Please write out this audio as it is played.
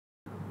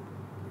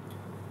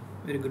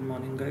Very good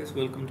morning, guys.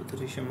 Welcome to the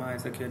Risham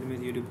IAS Academy's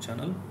YouTube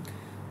channel.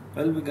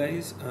 Well,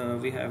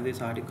 we have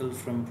this article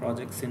from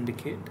Project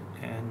Syndicate,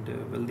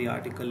 and the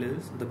article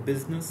is the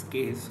business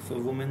case for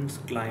women's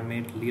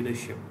climate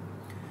leadership.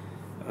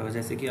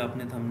 जैसे कि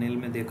आपने thumbnail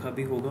में देखा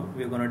भी होगा,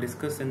 we are going to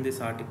discuss in this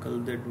article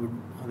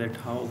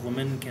that how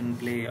women can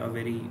play a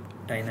very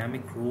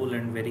dynamic role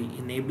and very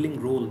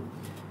enabling role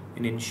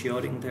in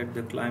ensuring that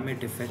the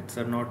climate effects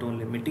are not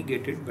only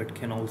mitigated but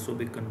can also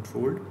be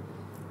controlled.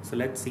 So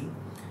let's see.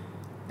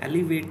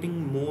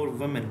 Elevating more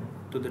women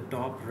to the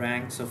top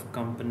ranks of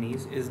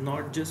companies is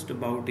not just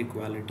about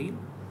equality,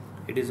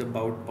 it is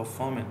about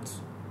performance.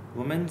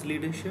 Women's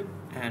leadership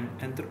and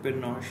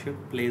entrepreneurship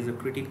plays a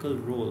critical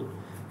role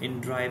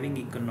in driving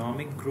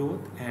economic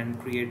growth and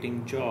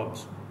creating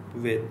jobs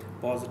with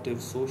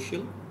positive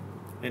social,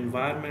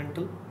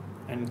 environmental,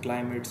 and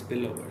climate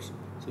spillovers.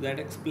 So that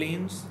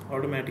explains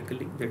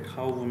automatically that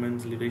how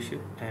women's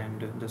leadership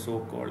and the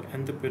so-called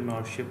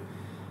entrepreneurship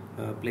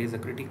plays a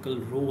critical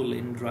role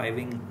in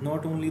driving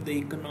not only the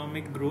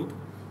economic growth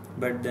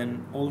but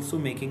then also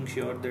making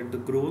sure that the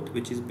growth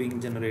which is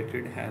being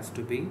generated has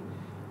to be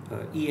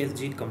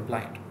ESG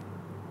compliant.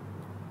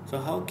 So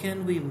how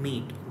can we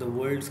meet the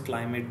world's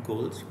climate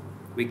goals?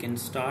 We can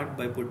start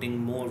by putting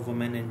more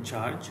women in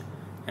charge,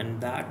 and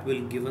that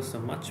will give us a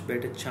much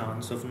better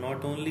chance of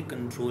not only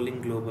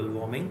controlling global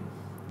warming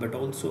but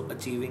also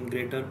achieving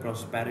greater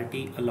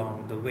prosperity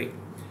along the way.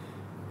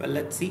 Well,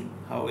 let's see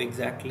how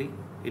exactly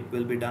it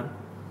will be done.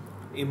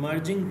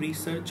 Emerging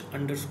research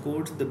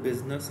underscores the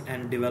business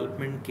and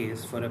development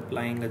case for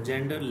applying a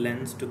gender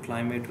lens to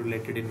climate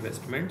related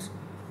investments.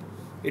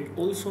 It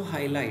also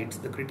highlights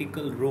the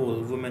critical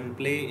role women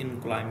play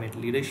in climate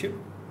leadership.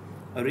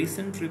 A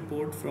recent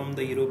report from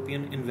the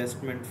European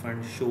Investment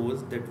Fund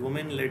shows that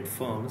women-led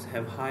firms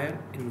have higher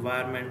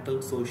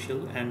environmental,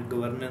 social, and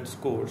governance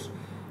scores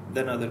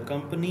than other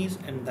companies,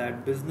 and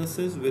that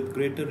businesses with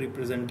greater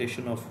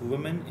representation of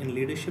women in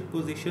leadership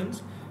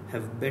positions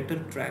have better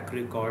track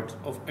records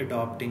of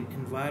adopting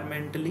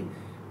environmentally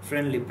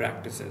friendly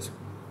practices.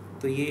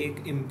 तो ये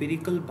एक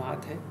empirical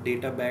बात है,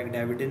 data backed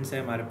evidence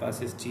है हमारे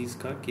पास इस चीज़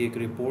का कि एक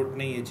रिपोर्ट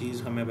ने ये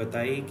चीज़ हमें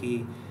बताई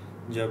कि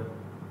जब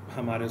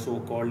हमारे सो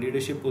कॉल्ड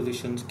लीडरशिप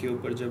पोजीशंस के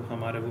ऊपर जब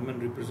हमारे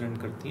वुमेन रिप्रेजेंट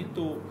करती हैं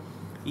तो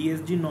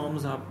ESG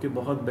नॉर्म्स आपके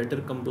बहुत बेटर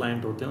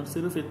कंप्लाइंट होते हैं. और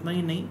सिर्फ इतना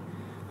ही नहीं,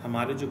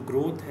 हमारे जो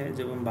ग्रोथ है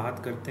जब हम बात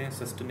करते हैं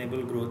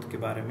सस्टेनेबल ग्रोथ के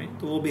बारे में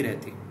तो वो भी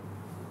रहती है.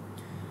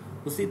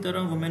 उसी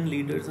तरह women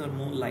leaders are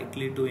more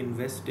likely to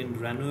invest in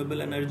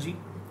renewable energy,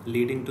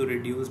 leading to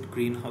reduced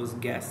greenhouse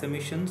gas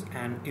emissions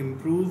and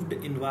improved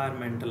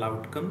environmental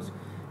outcomes,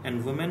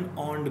 and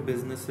women-owned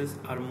businesses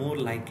are more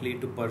likely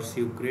to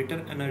pursue greater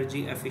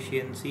energy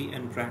efficiency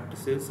and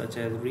practices such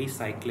as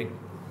recycling.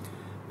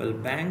 Well,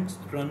 banks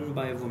run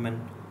by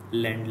women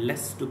lend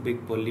less to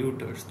big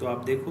polluters. तो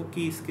आप देखो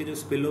कि इसके जो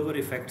spillover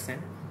effects हैं,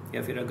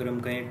 या फिर अगर हम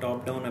कहें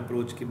टॉप डाउन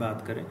अप्रोच की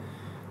बात करें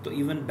तो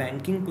इवन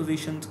बैंकिंग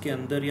पोजीशंस के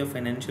अंदर या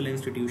फाइनेंशियल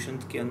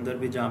इंस्टीट्यूशंस के अंदर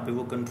भी जहाँ पे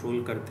वो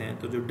कंट्रोल करते हैं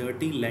तो जो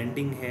डर्टी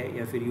लैंडिंग है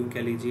या फिर यूँ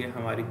कह लीजिए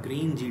हमारी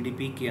ग्रीन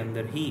जीडीपी के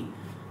अंदर ही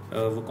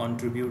वो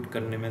कंट्रीब्यूट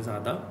करने में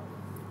ज़्यादा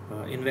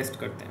इन्वेस्ट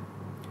करते हैं.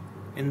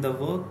 In the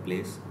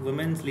workplace,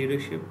 women's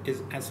leadership is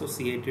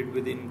associated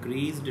with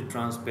increased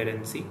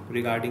transparency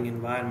regarding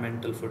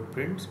environmental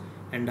footprints,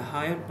 and a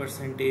higher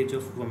percentage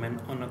of women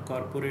on a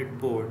corporate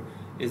board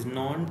is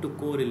known to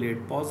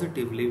correlate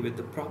positively with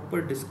the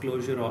proper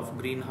disclosure of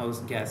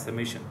greenhouse gas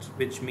emissions,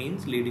 which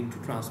means leading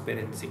to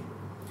transparency.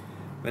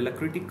 Well, a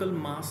critical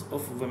mass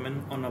of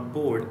women on a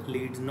board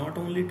leads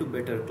not only to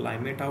better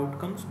climate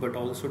outcomes but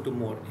also to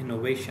more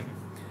innovation.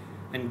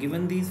 And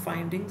given these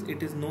findings,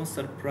 it is no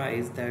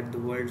surprise that the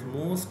world's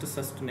most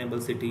sustainable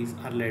cities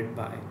are led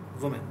by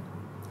women.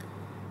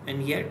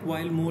 And yet,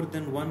 while more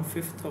than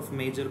 1/5 of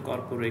major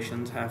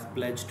corporations have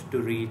pledged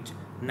to reach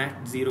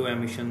net zero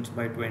emissions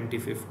by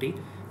 2050,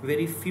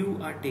 very few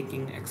are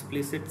taking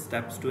explicit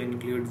steps to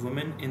include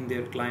women in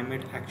their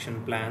climate action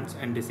plans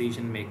and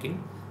decision making.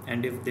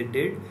 And if they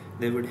did,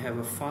 they would have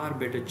a far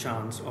better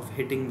chance of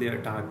hitting their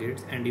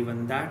targets, and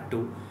even that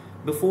too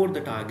before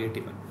the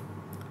target even.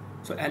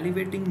 So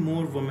elevating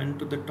more women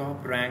to the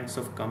top ranks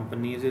of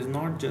companies is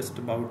not just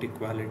about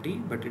equality,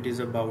 but it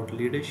is about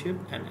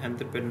leadership and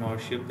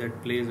entrepreneurship that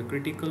plays a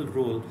critical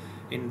role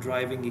in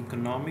driving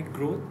economic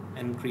growth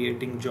and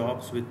creating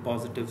jobs with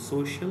positive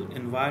social,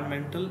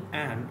 environmental,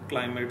 and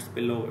climate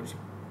spillovers.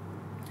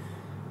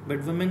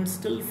 But women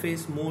still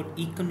face more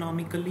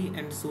economically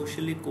and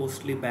socially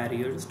costly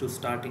barriers to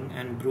starting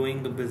and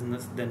growing a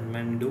business than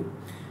men do.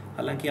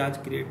 हालांकि आज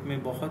की date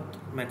में बहुत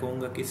मैं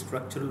कहूँगा कि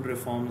structural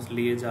reforms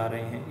लिए जा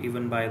रहे हैं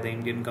even by the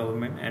Indian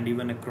government and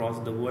even across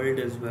the world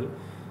as well,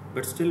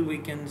 but still we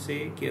can say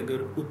कि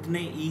अगर उतने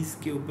ईज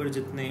के ऊपर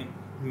जितने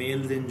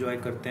मेल्स एंजॉय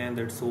करते हैं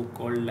that so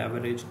called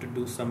leverage to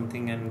do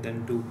something and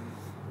then to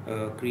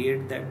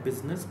create that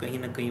business, कहीं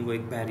ना कहीं वो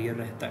एक बैरियर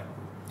रहता है.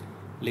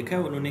 लिखा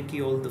है उन्होंने कि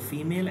all the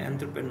female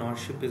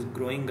entrepreneurship is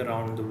growing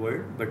around the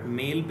world but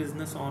mail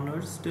business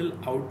honours still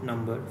out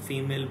number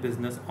female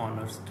business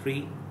honours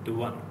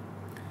 3-1.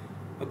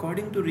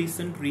 According to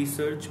recent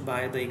research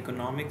by the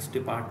Economics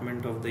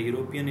Department of the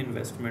European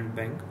Investment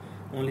Bank,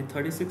 only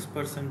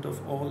 36% of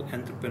all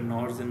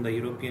entrepreneurs in the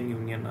European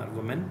Union are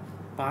women,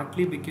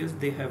 partly because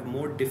they have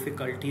more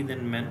difficulty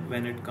than men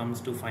when it comes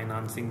to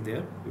financing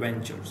their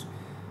ventures.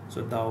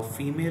 So though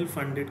female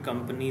funded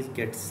companies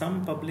get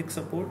some public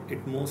support,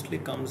 it mostly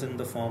comes in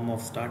the form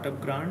of startup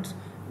grants,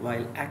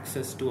 while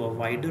access to a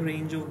wider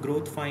range of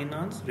growth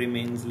finance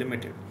remains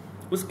limited.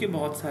 उसके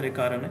बहुत सारे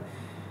कारण हैं.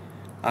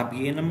 आप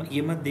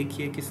ये मत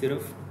देखिए कि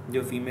सिर्फ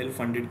जो फीमेल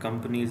फंडेड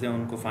कंपनीज हैं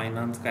उनको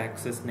फाइनेंस का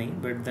एक्सेस नहीं,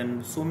 but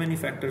then so many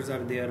factors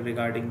are there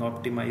regarding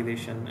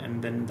optimisation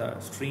and then the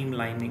stream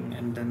lining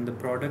and then the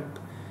product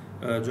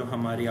जो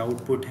हमारी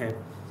आउटपुट है,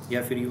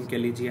 या फिर यूँ कह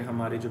लीजिए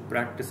हमारे जो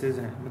प्रैक्टिसेस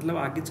हैं, मतलब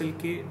आगे चल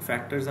के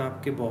फैक्टर्स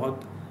आपके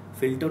बहुत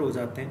फिल्टर हो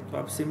जाते हैं. तो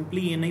आप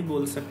सिंपली ये नहीं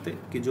बोल सकते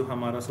कि जो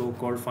हमारा सो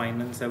कॉल्ड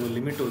फाइनेंस है वो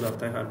लिमिट हो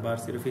जाता है हर बार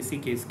सिर्फ इसी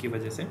केस की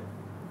वजह से.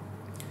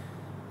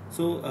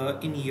 So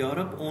in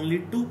Europe, only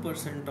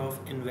 2% of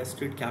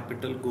invested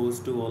capital goes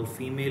to all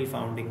female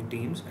founding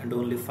teams and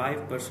only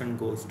 5%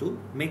 goes to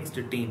mixed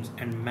teams,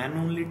 and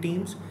man-only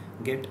teams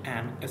get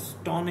an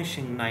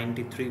astonishing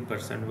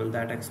 93%. Well,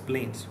 that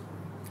explains.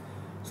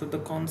 So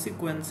the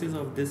consequences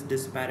of this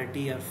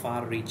disparity are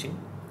far-reaching.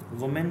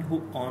 Women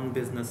who own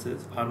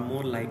businesses are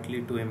more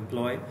likely to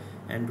employ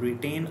and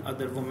retain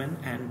other women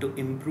and to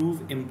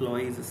improve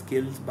employees'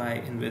 skills by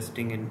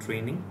investing in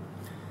training.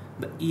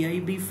 The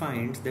EIB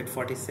finds that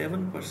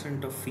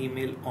 47% of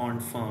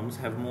female-owned firms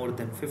have more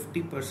than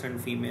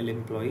 50% female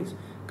employees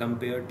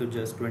compared to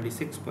just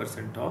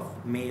 26%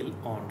 of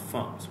male-owned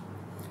firms.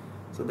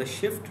 So the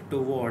shift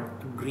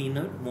toward a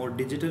greener, more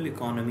digital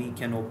economy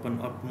can open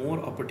up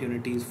more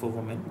opportunities for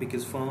women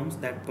because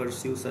firms that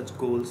pursue such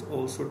goals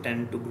also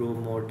tend to grow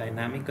more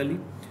dynamically,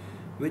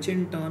 which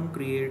in turn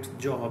creates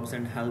jobs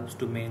and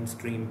helps to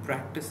mainstream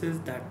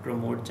practices that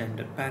promote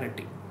gender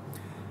parity.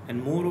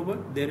 And moreover,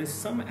 there is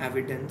some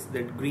evidence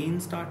that green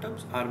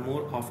startups are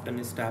more often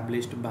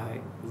established by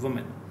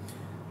women.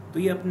 तो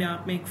ये अपने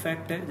आप में एक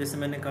fact है. जैसे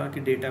मैंने कहा कि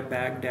डेटा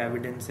बैक्ड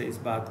एविडेंस है इस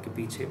बात के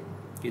पीछे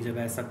कि जब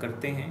ऐसा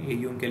करते हैं, ये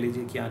यूँ कह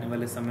लीजिए कि आने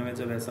वाले समय में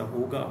जब ऐसा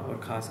होगा और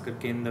ख़ास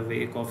करके in the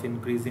wake of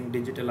increasing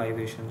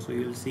digitalisation, so you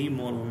will see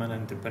more women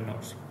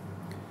entrepreneurs.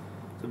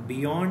 So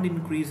beyond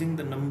increasing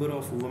the number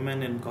of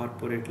women in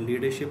corporate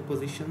leadership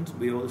positions,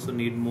 we also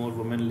need more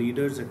women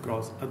leaders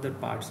across other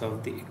parts of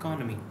the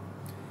economy.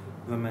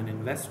 Women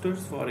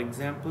investors, for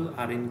example,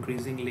 are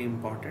increasingly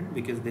important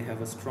because they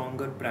have a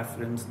stronger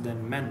preference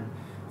than men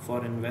for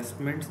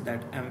investments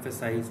that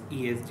emphasize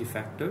ESG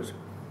factors.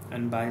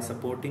 And by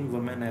supporting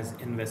women as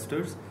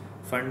investors,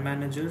 fund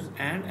managers,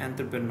 and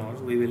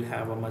entrepreneurs, we will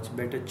have a much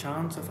better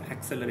chance of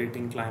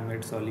accelerating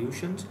climate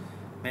solutions,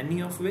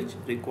 many of which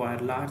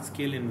require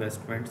large-scale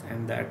investments,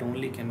 and that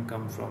only can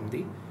come from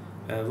the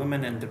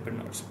women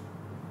entrepreneurs.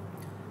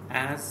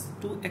 As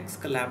 2X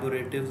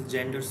Collaborative's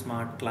Gender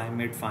Smart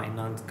Climate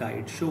Finance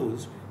Guide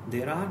shows,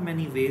 there are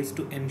many ways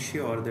to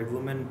ensure that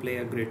women play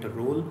a greater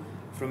role,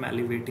 from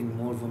elevating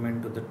more women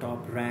to the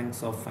top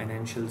ranks of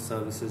financial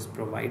services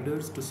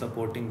providers to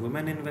supporting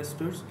women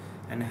investors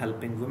and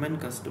helping women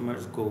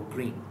customers go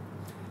green.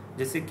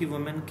 जैसे कि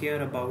women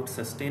care about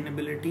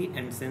sustainability,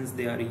 and since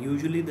they are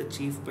usually the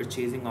chief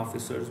purchasing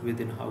officers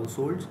within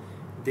households,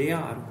 they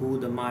are who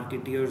the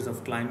marketeers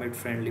of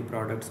climate-friendly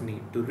products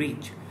need to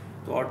reach.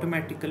 तो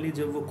automatically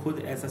जब वो खुद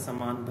ऐसा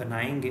सामान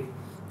बनाएंगे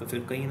तो फिर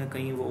कहीं ना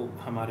कहीं वो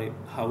हमारे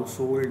house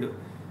hold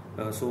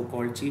so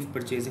called chief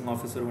purchasing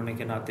officer होने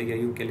के नाते, या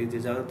यूँ कह लीजिए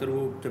ज़्यादातर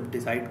वो जब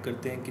डिसाइड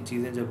करते हैं कि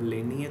चीज़ें जब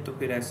लेनी है तो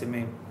फिर ऐसे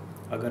में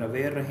अगर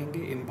अवेयर रहेंगे,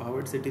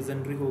 एम्पावर्ड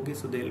सिटीजनरी होगी,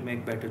 सो they will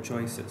make better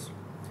choices.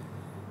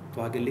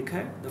 तो आगे लिखा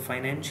है, the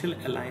financial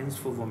alliance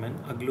for women,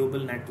 a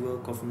global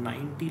network of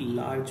 90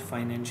 large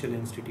financial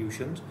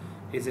institutions,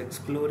 is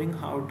exploring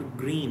how to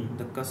green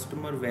the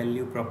customer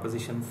value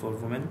proposition for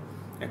women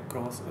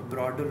across a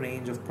broader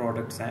range of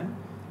products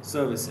and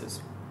services.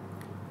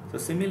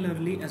 So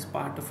similarly, as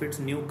part of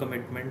its new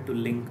commitment to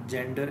link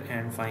gender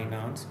and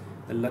finance,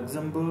 the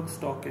Luxembourg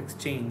Stock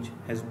Exchange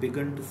has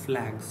begun to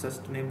flag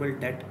sustainable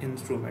debt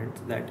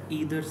instruments that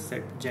either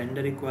set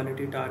gender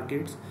equality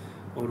targets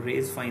or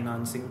raise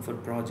financing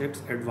for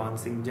projects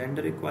advancing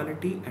gender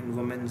equality and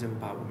women's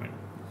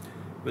empowerment.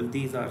 Well,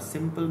 these are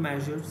simple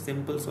measures,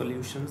 simple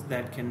solutions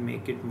that can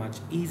make it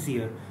much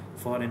easier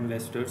for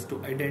investors to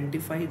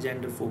identify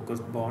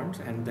gender-focused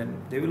bonds, and then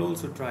they will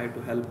also try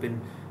to help in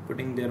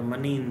putting their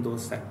money in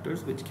those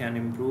sectors which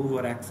can improve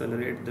or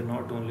accelerate the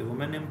not only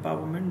women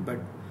empowerment but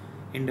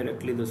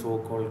indirectly the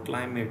so-called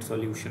climate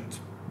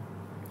solutions.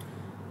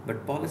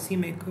 But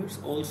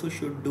policymakers also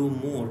should do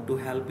more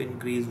to help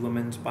increase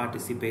women's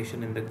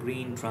participation in the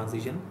green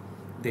transition.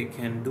 They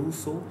can do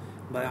so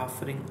by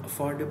offering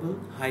affordable,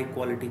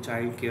 high-quality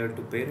childcare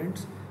to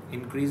parents,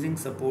 increasing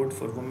support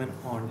for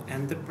women-owned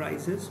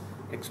enterprises,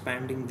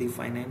 expanding the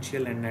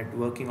financial and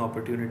networking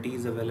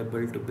opportunities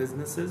available to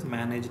businesses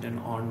managed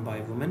and owned by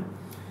women,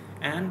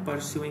 and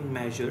pursuing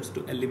measures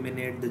to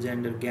eliminate the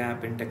gender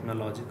gap in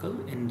technological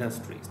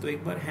industries. तो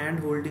एक बार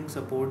hand holding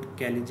support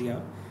कह लीजिए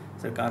आप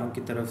सरकारों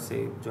की तरफ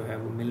से जो है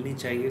वो मिलनी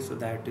चाहिए, सो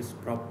दैट इस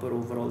प्रॉपर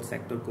ओवरऑल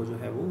सेक्टर को जो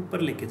है वो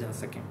ऊपर लेके जा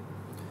सकें.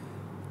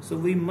 So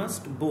we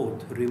must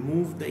both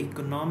remove the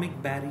economic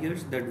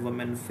barriers that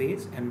women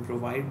face and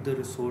provide the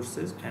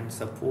resources and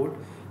support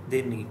they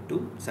need to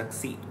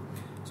succeed.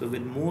 So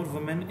with more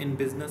women in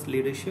business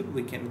leadership,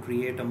 we can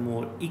create a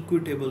more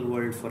equitable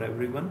world for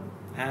everyone,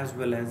 as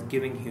well as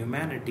giving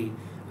humanity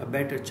a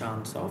better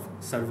chance of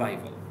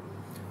survival.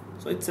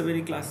 So it's a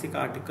very classic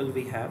article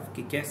we have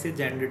कि कैसे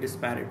gender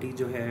disparity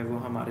जो है वो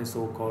हमारे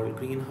so called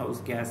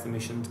greenhouse gas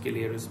emissions के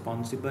लिए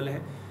responsible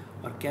है,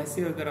 और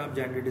कैसे अगर आप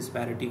जेंडर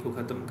डिस्पैरिटी को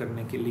ख़त्म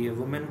करने के लिए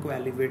वुमेन को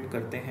एलिवेट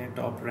करते हैं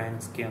टॉप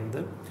रैंक्स के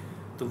अंदर,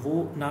 तो वो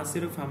ना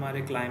सिर्फ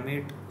हमारे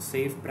क्लाइमेट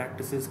सेफ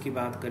प्रैक्टिसेस की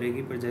बात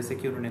करेगी, पर जैसे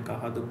कि उन्होंने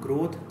कहा, the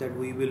growth that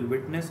we will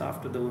witness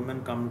after the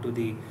women come to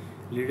the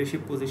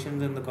leadership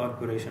positions in the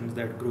corporations,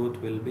 that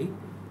growth will be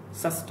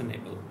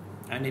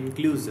sustainable and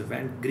inclusive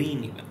and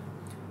green even.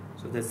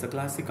 So that's the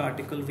classic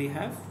article we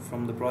have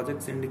from the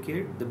Project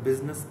Syndicate, the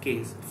business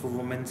case for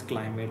women's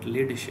climate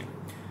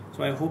leadership.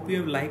 So I hope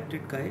you have liked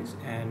it, guys,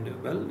 and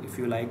well, if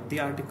you liked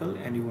the article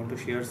and you want to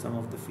share some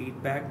of the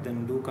feedback, then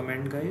do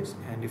comment, guys.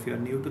 And if you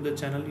are new to the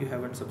channel, you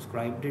haven't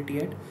subscribed it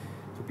yet,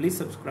 so please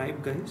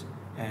subscribe, guys,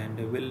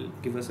 and will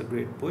give us a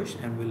great push,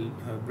 and will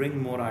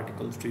bring more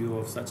articles to you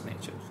of such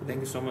nature. So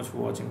thank you so much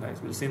for watching,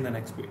 guys. We'll see you in the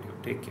next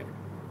video. Take care.